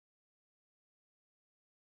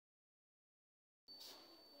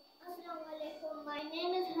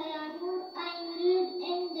name is Hayanur. I am read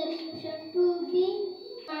in the section 2B.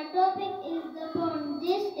 My topic is the pond.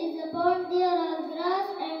 This is a pond. There are grass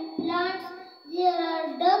and plants. There are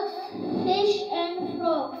ducks, fish and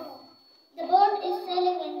frogs. The boat is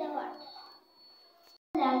sailing in the water.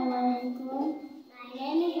 Assalamualaikum. My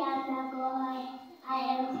name is Gohar. I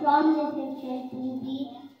am from the section 2B.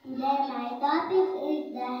 Today my topic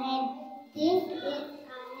is the hen. This is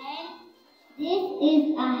a hen. This is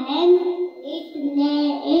a hen. It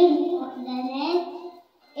lays the nest.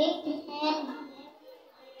 It has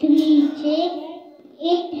three chicks.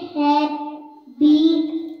 It has beak,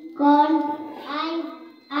 corn,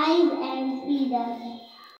 eyes and feathers.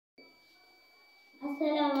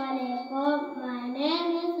 Assalamualaikum. My name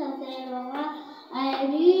is Hassan. I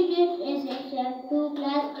read it in section 2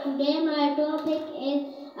 class. Today my topic is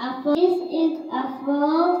a fox. This is a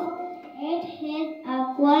fox. It has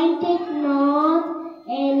a pointed nose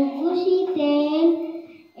and bushy tail.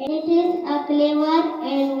 It is a clever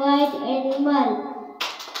and white animal.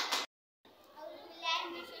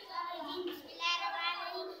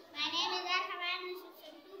 My name is Arhaman,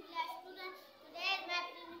 section 2 class student. Today is my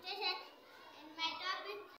presentation and my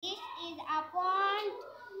topic. This is a pond.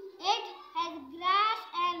 It has grass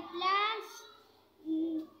and plants.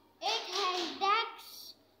 It has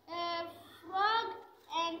ducks, frog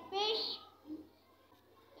and fish.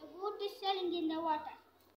 The boat is sailing in the water.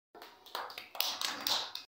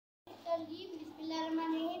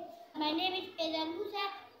 My name is Pedal Musa.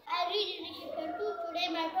 I read in section 2. Today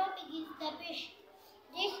my topic is the fish.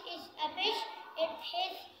 This is a fish. It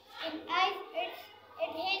has an eye.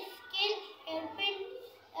 It has scale and fin.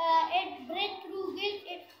 It breathes through gills.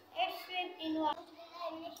 It swims in water.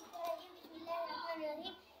 My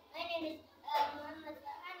name is Muhammad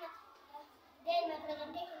Sahana. Then my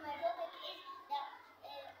presentation, my topic is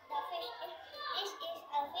the fish. This is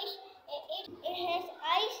a fish. It has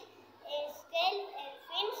eyes, a scale and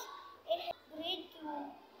fins. It breathes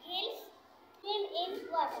through gills. Swim in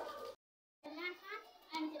water. I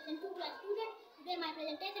am section 2 class student. Today my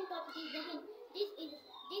presentation topic is the hen. This is a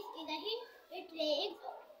hen. It lays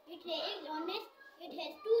eggs on nest. It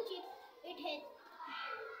has two chicks. It has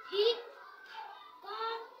beak,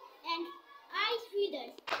 corn and eyes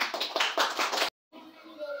feathers.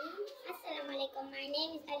 Assalamualaikum. My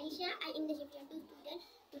name is Alisha. I am the section 2 student.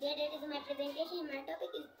 Today that is my presentation. My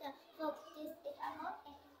topic is the fox. This is a fox.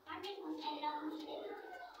 It is on a long shape.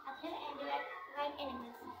 A clever and white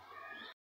animals.